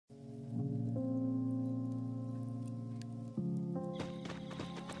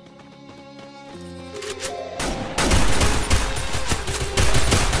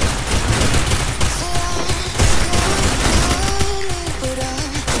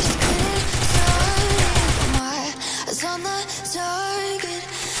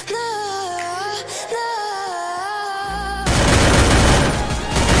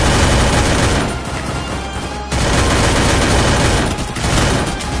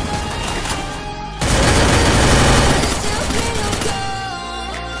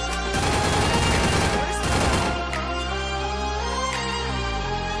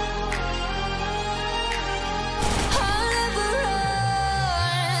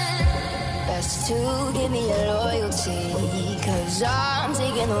Best to give me your loyalty, 'cause I'm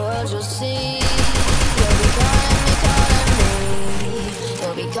taking the world, you'll see. You'll be calling me,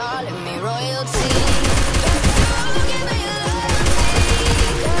 you'll be calling me royalty. Best to give me your loyalty,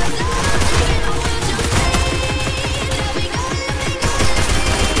 'cause I'm taking the world, you'll see. They'll be calling me,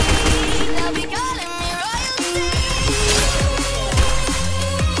 they'll be calling me royalty.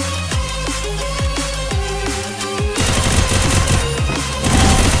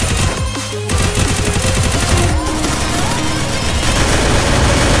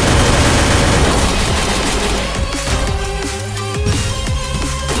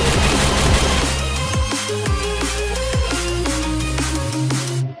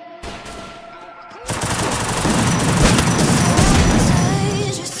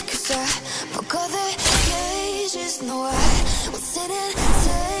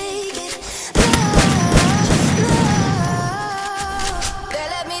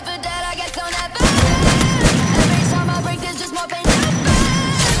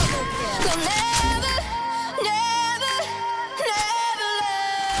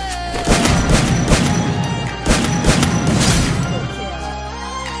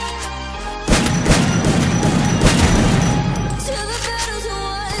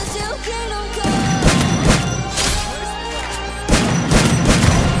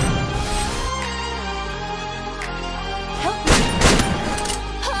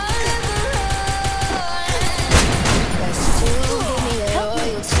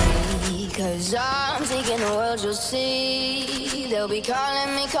 I'm taking the world, you'll see. They'll be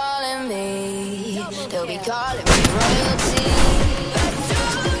calling me, they'll be calling me royalty. Best to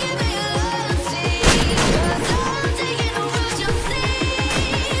give me your loyalty, 'cause I'm taking the world, you'll see.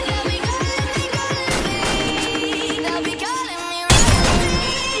 They'll be calling me, they'll be calling me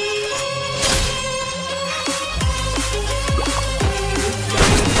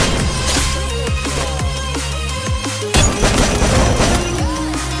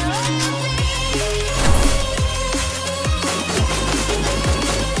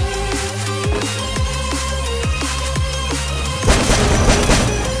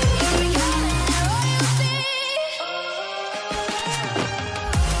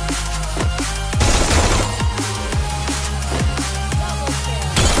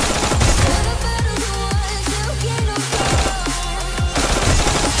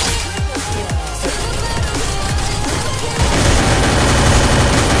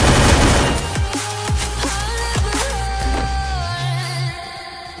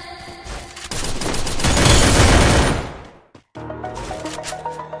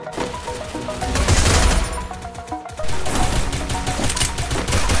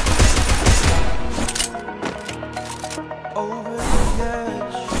over the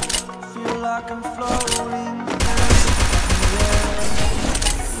edge, feel like I'm floating through the air.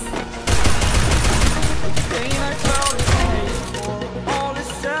 The pain I felt is paid for, all is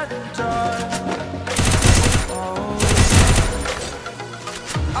said and done. Oh,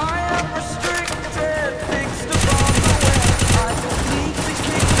 I am restricted, fixed upon the web. I don't need to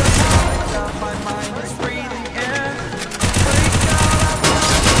kick the habit that my mind is breathing in. Break out of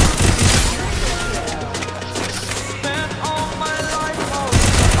spent all my life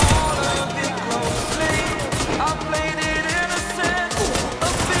holding all of it closely. I played it innocent, a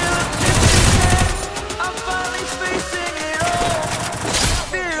feel of discontent. I'm finally facing it all,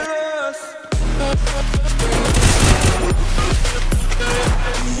 fearless.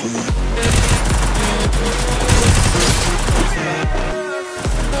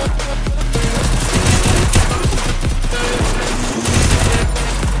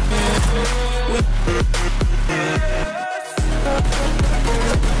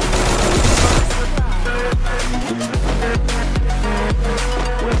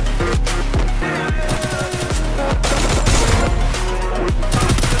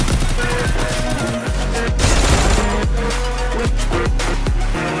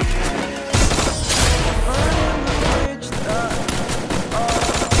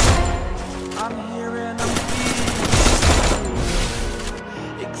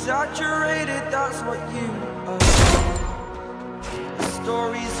 Exaggerated, that's what you are. The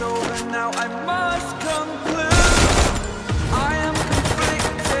story's over now, I must